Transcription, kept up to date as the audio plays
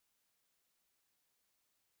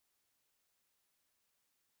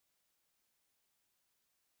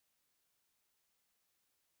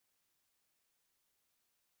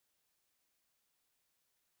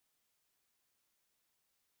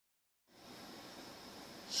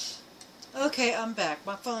Okay, I'm back.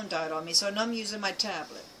 My phone died on me, so now I'm using my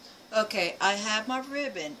tablet. Okay, I have my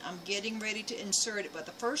ribbon. I'm getting ready to insert it, but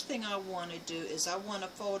the first thing I want to do is I want to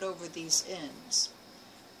fold over these ends.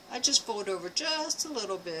 I just fold over just a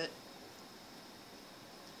little bit,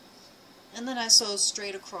 and then I sew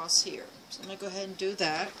straight across here. So I'm going to go ahead and do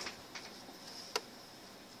that.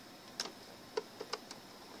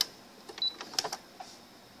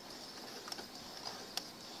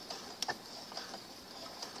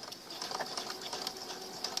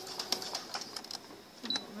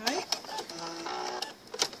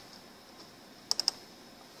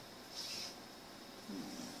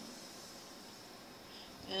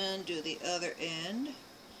 And do the other end,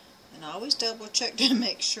 and I always double check to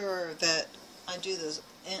make sure that I do the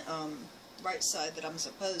right side that I'm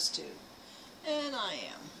supposed to, and I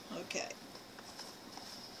am. Okay,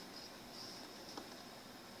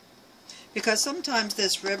 because sometimes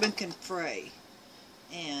this ribbon can fray,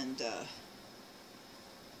 and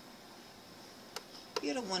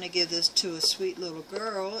you don't want to give this to a sweet little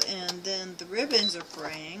girl and then the ribbons are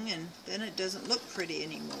fraying and then it doesn't look pretty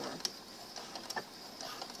anymore.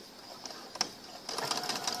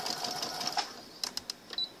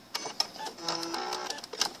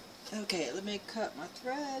 Okay, let me cut my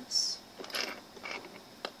threads.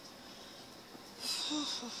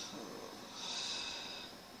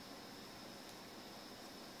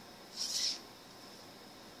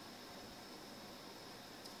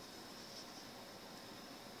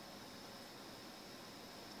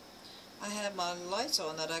 I have my lights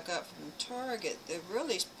on that I got from Target. They're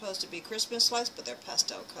really supposed to be Christmas lights, but they're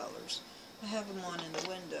pastel colors. I have them on in the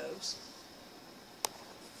windows.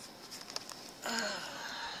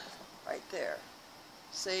 Right there.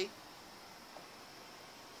 See?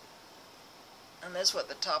 And that's what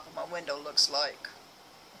the top of my window looks like.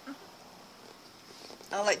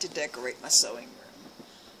 I like to decorate my sewing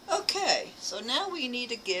room. Okay, so now we need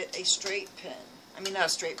to get a straight pin. I mean, not a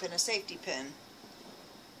straight pin, a safety pin.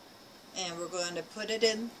 And we're going to put it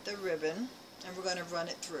in the ribbon and we're going to run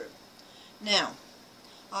it through. Now,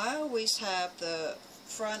 I always have the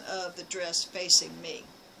front of the dress facing me.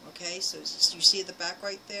 Okay, so you see the back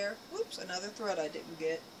right there? Whoops, another thread I didn't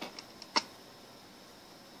get.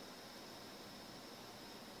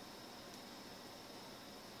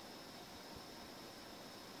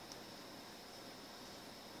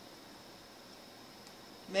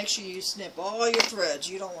 Make sure you snip all your threads.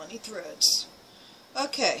 You don't want any threads.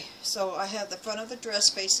 Okay, so I have the front of the dress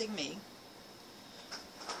facing me.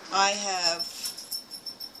 I have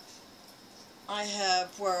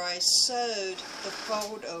where I sewed the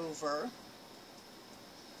fold over,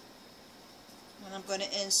 and I'm going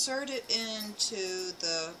to insert it into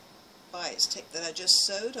the bias tape that I just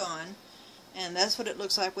sewed on, and that's what it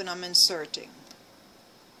looks like when I'm inserting.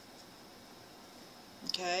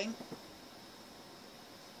 Okay?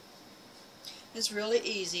 It's really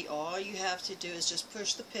easy. All you have to do is just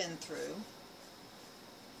push the pin through.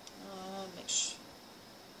 Make sure.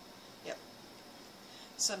 Yep.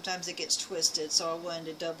 Sometimes it gets twisted, so I wanted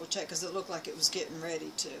to double check because it looked like it was getting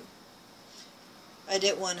ready to. I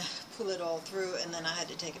didn't want to pull it all through and then I had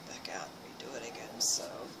to take it back out and redo it again. So.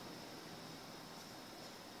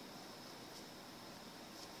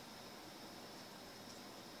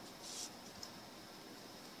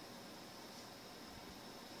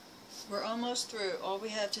 We're almost through. All we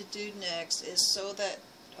have to do next is sew that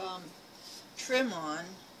trim on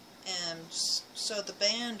and sew the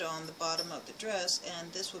band on the bottom of the dress,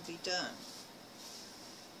 and this will be done.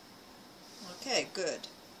 Okay, good.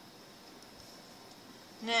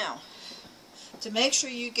 Now, to make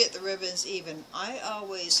sure you get the ribbons even, I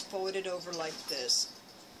always fold it over like this,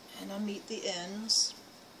 and I meet the ends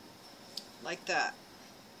like that.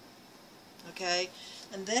 Okay,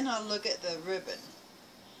 and then I look at the ribbon.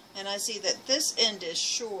 And I see that this end is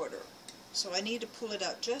shorter, so I need to pull it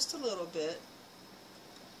out just a little bit.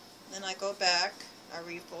 Then I go back, I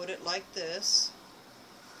refold it like this.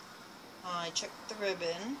 I check the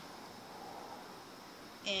ribbon,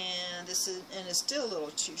 and this is still a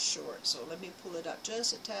little too short, so let me pull it out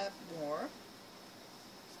just a tad more.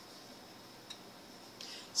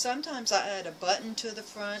 Sometimes I add a button to the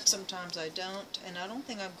front, sometimes I don't, and I don't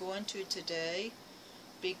think I'm going to today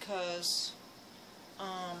because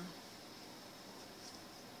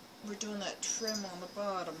we're doing that trim on the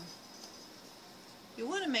bottom. You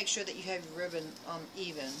want to make sure that you have your ribbon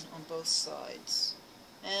even on both sides.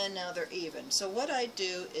 And now they're even. So what I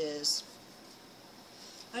do is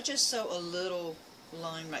I just sew a little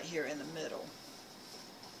line right here in the middle.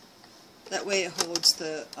 That way it holds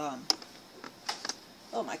the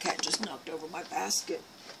oh, my cat just knocked over my basket.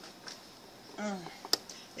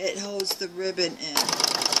 it holds the ribbon in.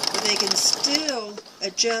 But they can still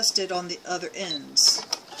adjust it on the other ends.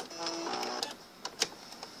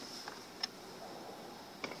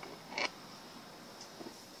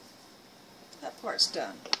 That part's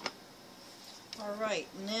done. Alright,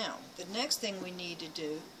 now the next thing we need to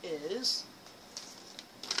do is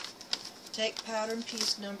take pattern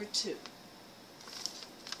piece number 2.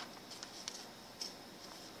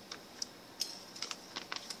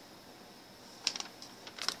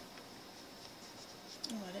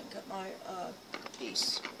 Oh, I didn't cut my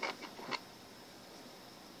piece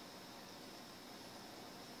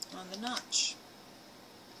on the notch.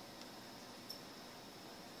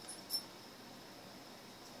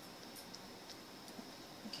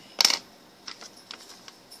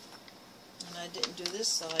 I didn't do this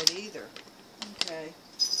side either. Okay.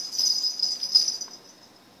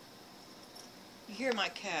 You hear my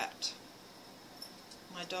cat.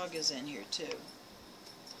 My dog is in here too.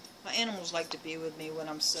 My animals like to be with me when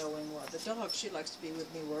I'm sewing. Well, the dog, she likes to be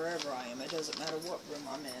with me wherever I am. It doesn't matter what room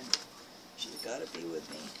I'm in. She's got to be with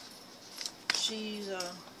me. She's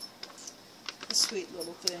a sweet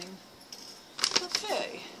little thing.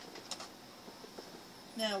 Okay.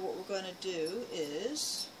 Now what we're going to do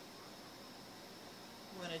is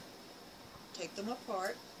we're going to take them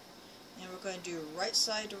apart, and we're going to do right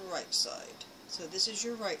side to right side. So this is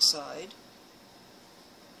your right side,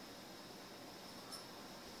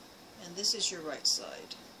 and this is your right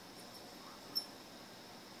side.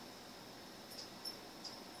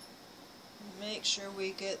 Make sure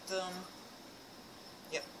we get them,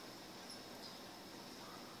 yep.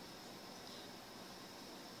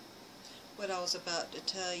 What I was about to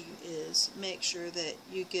tell you is make sure that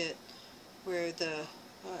you get where the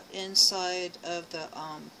inside of the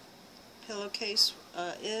pillowcase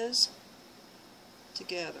is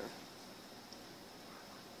together.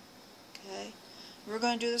 Okay, we're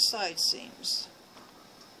going to do the side seams,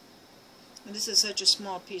 and this is such a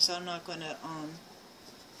small piece I'm not going to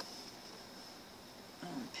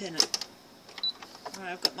pin it.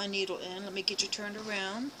 Alright, I've got my needle in. Let me get you turned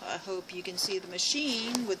around. I hope you can see the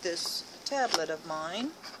machine with this tablet of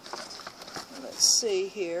mine. Let's see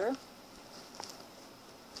here.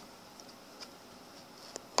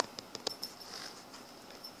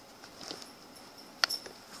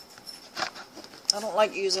 I don't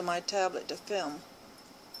like using my tablet to film.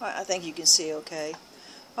 Alright, I think you can see okay.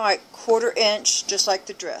 Alright, 1/4 inch, just like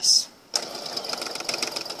the dress.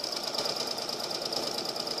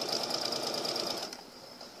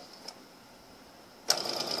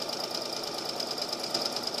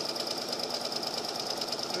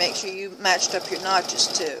 Make sure you matched up your notches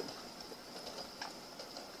too.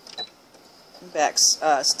 Back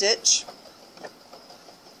stitch.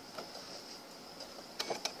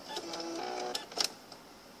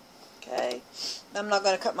 Okay, I'm not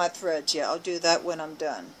going to cut my threads yet. I'll do that when I'm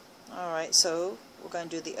done. Alright, so we're going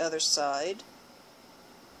to do the other side.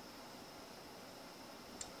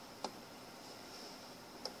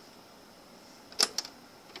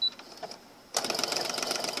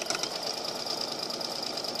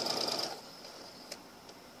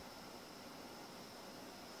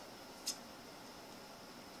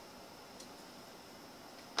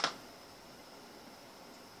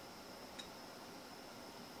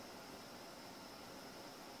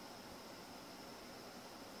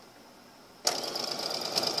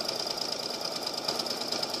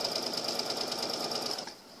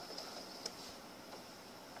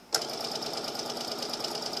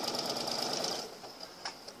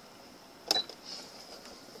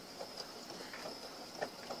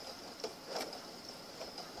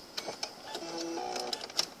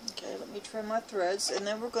 Trim my threads, and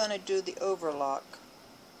then we're going to do the overlock.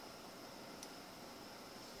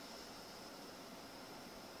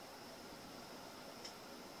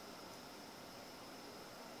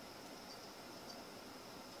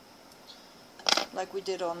 Like we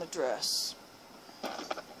did on the dress.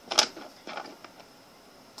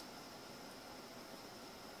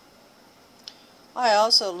 I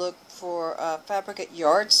also look for fabric at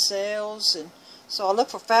yard sales, and so I look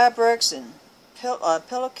for fabrics and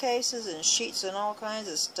pillowcases and sheets and all kinds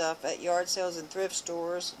of stuff at yard sales and thrift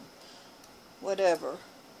stores, whatever.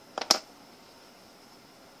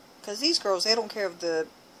 Because these girls, they don't care if the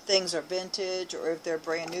things are vintage or if they're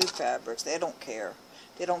brand new fabrics. They don't care.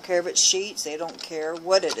 They don't care if it's sheets. They don't care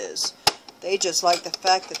what it is. They just like the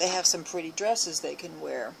fact that they have some pretty dresses they can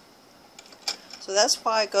wear. So that's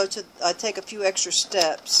why I take a few extra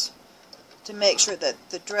steps to make sure that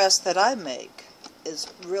the dress that I make is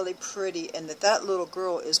really pretty and that little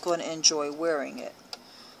girl is going to enjoy wearing it.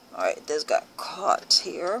 Alright, this got caught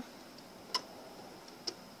here.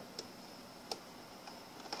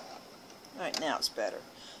 Alright, now it's better.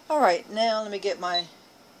 Alright, now let me get my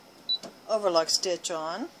overlock stitch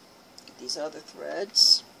on. Get these other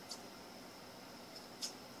threads.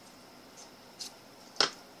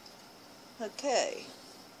 Okay,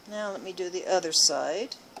 now let me do the other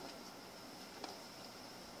side.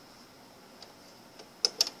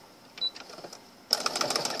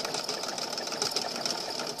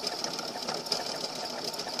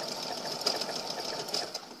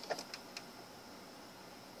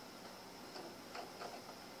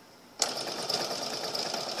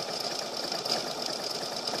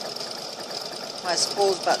 My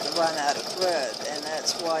spool's about to run out of thread, and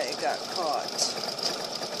that's why it got caught.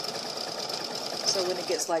 So when it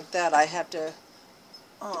gets like that, I have to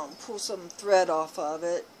pull some thread off of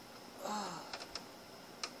it.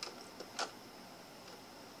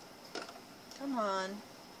 Come on.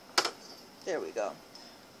 There we go.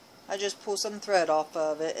 I just pull some thread off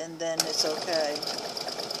of it, and then it's okay.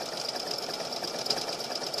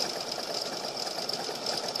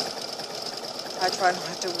 I try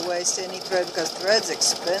not to waste any thread because thread's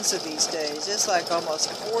expensive these days. It's like almost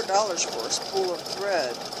 $4 for a spool of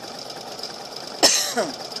thread.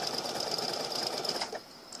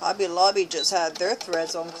 Hobby Lobby just had their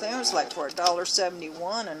threads on clearance like for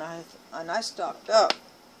 $1.71, and I stocked up.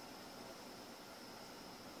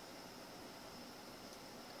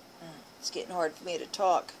 It's getting hard for me to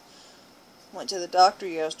talk. Went to the doctor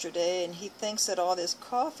yesterday, and he thinks that all this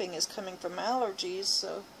coughing is coming from allergies,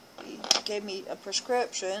 so he gave me a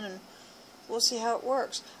prescription, and we'll see how it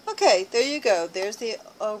works. Okay, there you go. There's the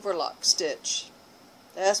overlock stitch.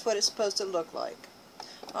 That's what it's supposed to look like.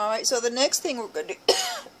 Alright, so the next thing we're going to do,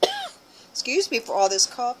 excuse me for all this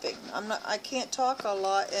coughing. I can't talk a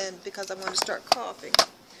lot and because I'm going to start coughing.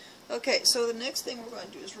 Okay, so the next thing we're going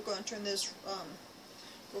to do is we're going to turn this,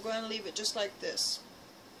 we're going to leave it just like this.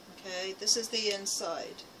 Okay, this is the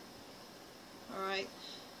inside. Alright.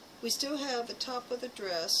 We still have the top of the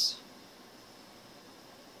dress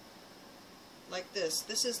like this.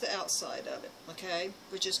 This is the outside of it, okay,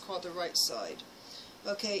 which is called the right side.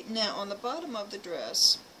 Okay, now on the bottom of the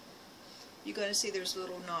dress, you're going to see there's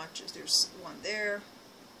little notches. There's one there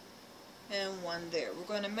and one there. We're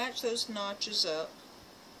going to match those notches up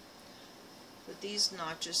with these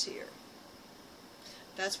notches here.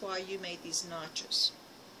 That's why you made these notches.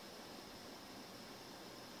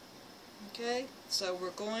 Okay, so we're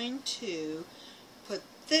going to put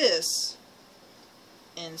this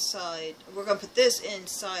inside, we're going to put this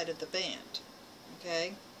inside of the band.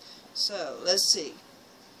 Okay, so let's see.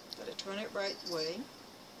 Got to turn it right way.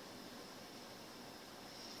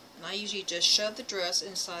 And I usually just shove the dress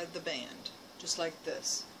inside the band, just like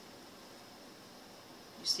this.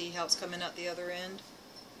 You see how it's coming out the other end?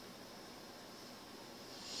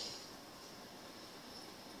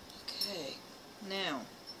 Okay, now,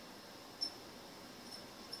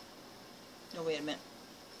 no, wait a minute.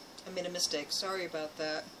 I made a mistake. Sorry about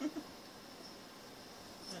that.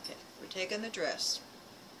 Okay, we're taking the dress.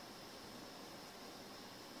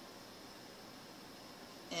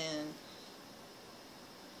 And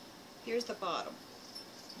here's the bottom.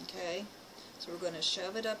 Okay, so we're going to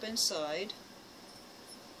shove it up inside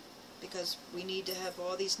because we need to have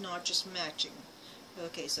all these notches matching.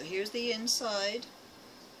 Okay, so here's the inside.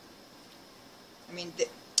 I mean,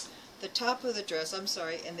 the top of the dress, I'm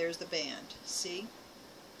sorry, and there's the band. See?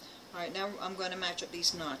 Alright, now I'm going to match up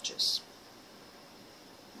these notches.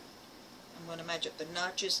 I'm going to match up the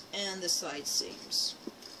notches and the side seams.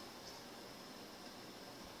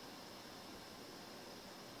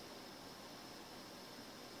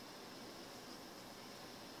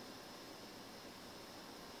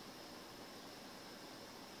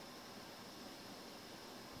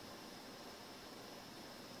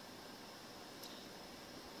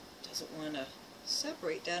 Doesn't want to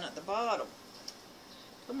separate down at the bottom.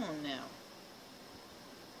 Come on now.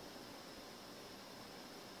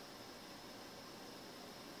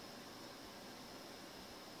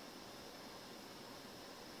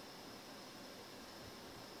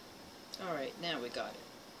 Alright, now we got it.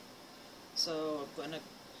 So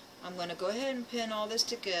I'm gonna go ahead and pin all this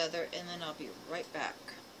together, and then I'll be right back.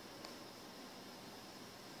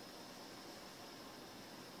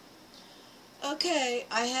 Okay,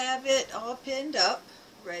 I have it all pinned up,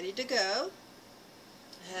 ready to go.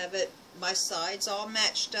 I have it, my sides all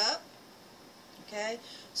matched up. Okay,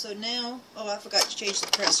 so now, oh, I forgot to change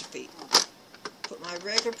the presser feet. Put my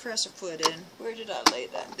regular presser foot in. Where did I lay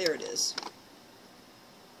that? There it is.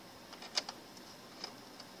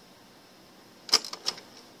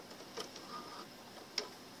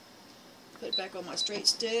 Put it back on my straight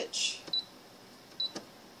stitch.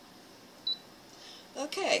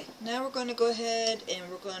 Okay, now we're going to go ahead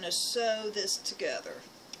and we're going to sew this together.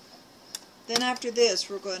 Then after this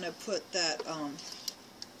we're going to put that,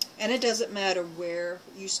 and it doesn't matter where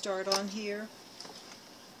you start on here,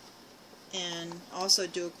 and also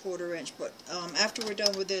do a 1/4 inch, but after we're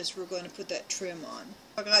done with this we're going to put that trim on.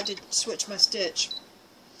 I got to switch my stitch.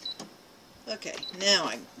 Okay, now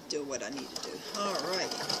I do what I need to do.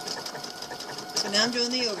 Alright, so now I'm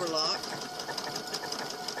doing the overlock.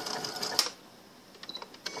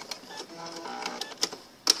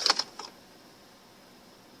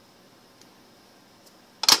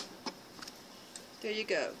 There you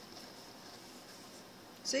go.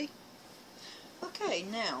 See? Okay,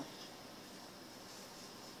 now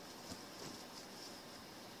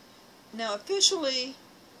officially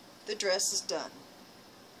the dress is done.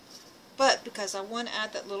 But because I want to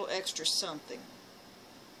add that little extra something,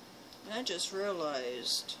 and I just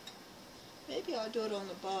realized maybe I'll do it on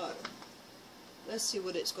the bottom. Let's see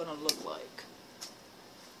what it's going to look like.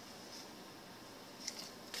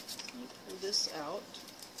 Let me pull this out.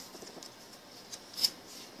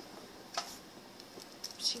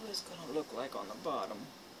 See what it's going to look like on the bottom.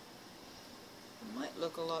 It might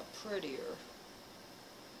look a lot prettier.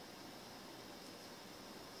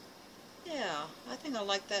 Yeah, I think I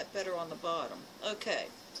like that better on the bottom. Okay,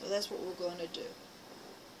 so that's what we're going to do.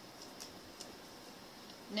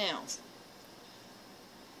 Now,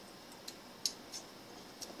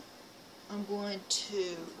 I'm going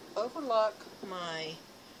to overlock my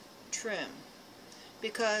trim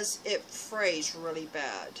because it frays really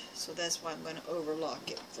bad. So that's why I'm going to overlock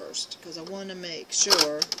it first, because I want to make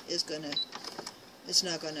sure it's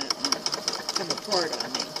not going to come apart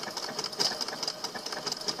on me.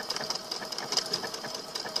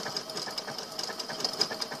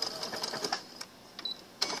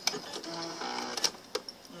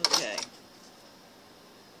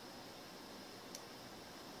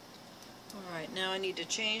 Now I need to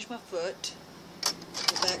change my foot,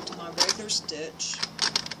 go back to my regular stitch.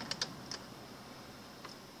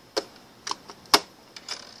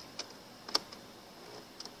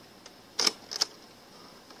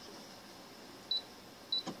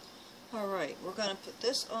 Alright, we're going to put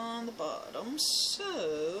this on the bottom,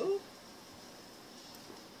 so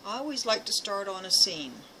I always like to start on a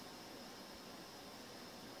seam.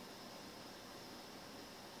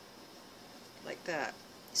 Like that.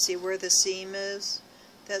 See where the seam is?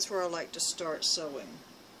 That's where I like to start sewing.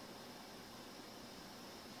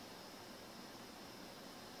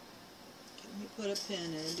 Let me put a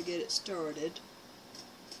pin in to get it started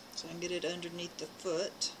so I can get it underneath the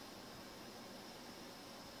foot.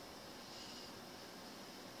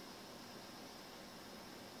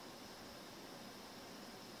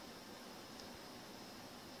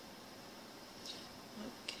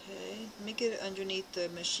 Okay, let me get it underneath the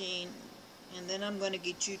machine. And then I'm going to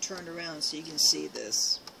get you turned around so you can see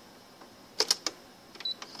this.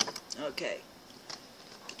 Okay.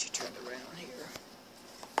 Get you turned around here.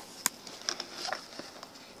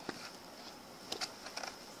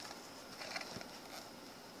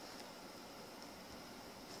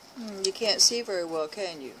 You can't see very well,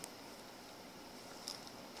 can you?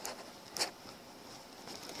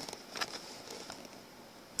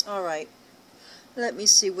 Alright. Let me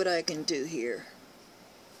see what I can do here.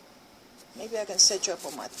 Maybe I can set you up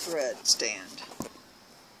on my thread stand.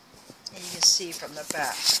 And you can see from the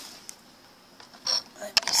back.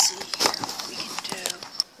 Let me see here what we can do.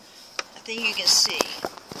 I think you can see.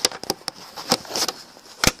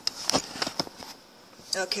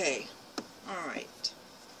 Okay. Alright.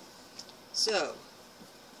 So,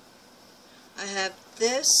 I have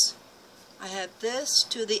this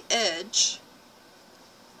to the edge.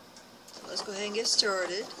 So let's go ahead and get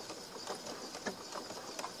started.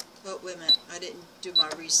 Oh, wait a minute, I didn't do my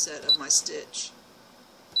reset of my stitch.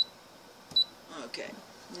 Okay,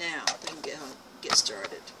 now we can get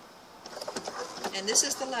started. And this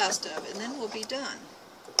is the last of it, and then we'll be done.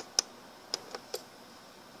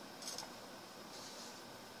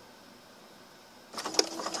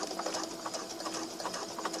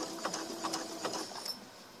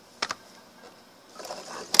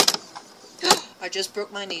 I just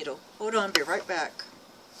broke my needle. Hold on, be right back.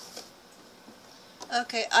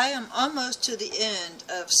 Okay, I am almost to the end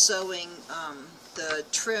of sewing the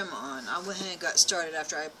trim on. I went ahead and got started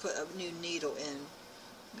after I put a new needle in.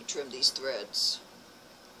 Let me trim these threads.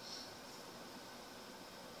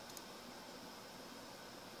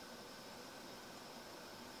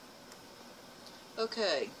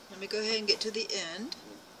 Okay, let me go ahead and get to the end.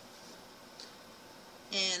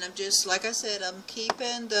 And I'm just, like I said, I'm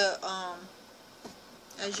keeping the,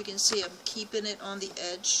 as you can see, I'm keeping it on the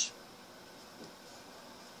edge.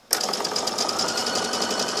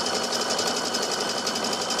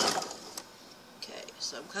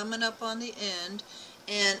 coming up on the end,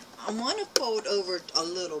 and I want to fold over a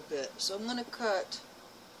little bit, so I'm going to cut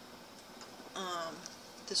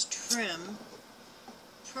this trim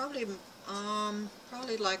probably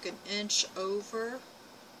like an inch over.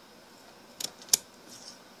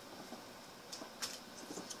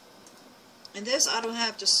 And this I don't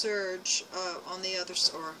have to serge on the other,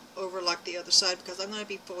 or over like the other side, because I'm going to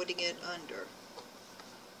be folding it under.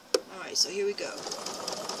 Alright, so here we go.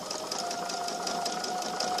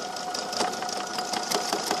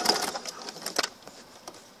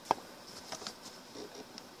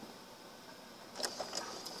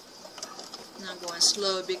 And I'm going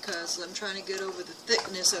slow because I'm trying to get over the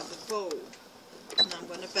thickness of the fold. And I'm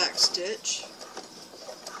going to back stitch.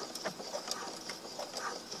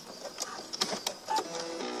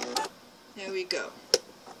 There we go.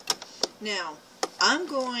 Now, I'm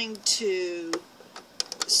going to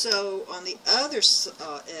sew on the other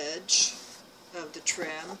edge of the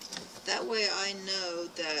trim. That way I know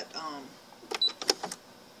that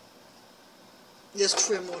this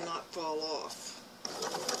trim will not fall off.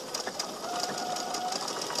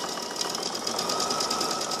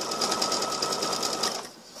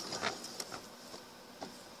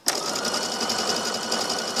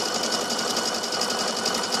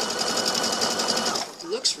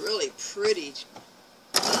 Looks really pretty.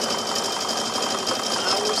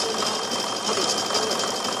 Flowers and all these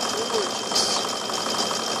colors, gorgeous.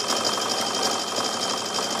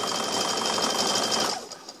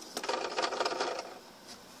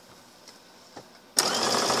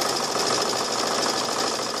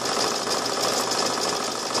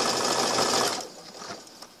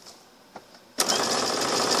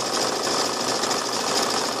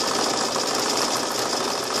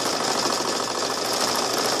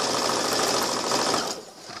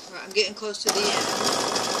 I'm getting close to the end.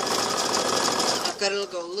 I've got to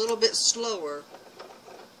go a little bit slower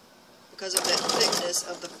because of that thickness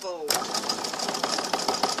of the fold.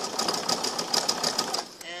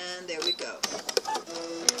 And there we go.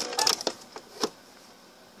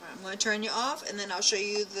 Alright, I'm going to turn you off, and then I'll show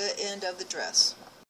you the end of the dress.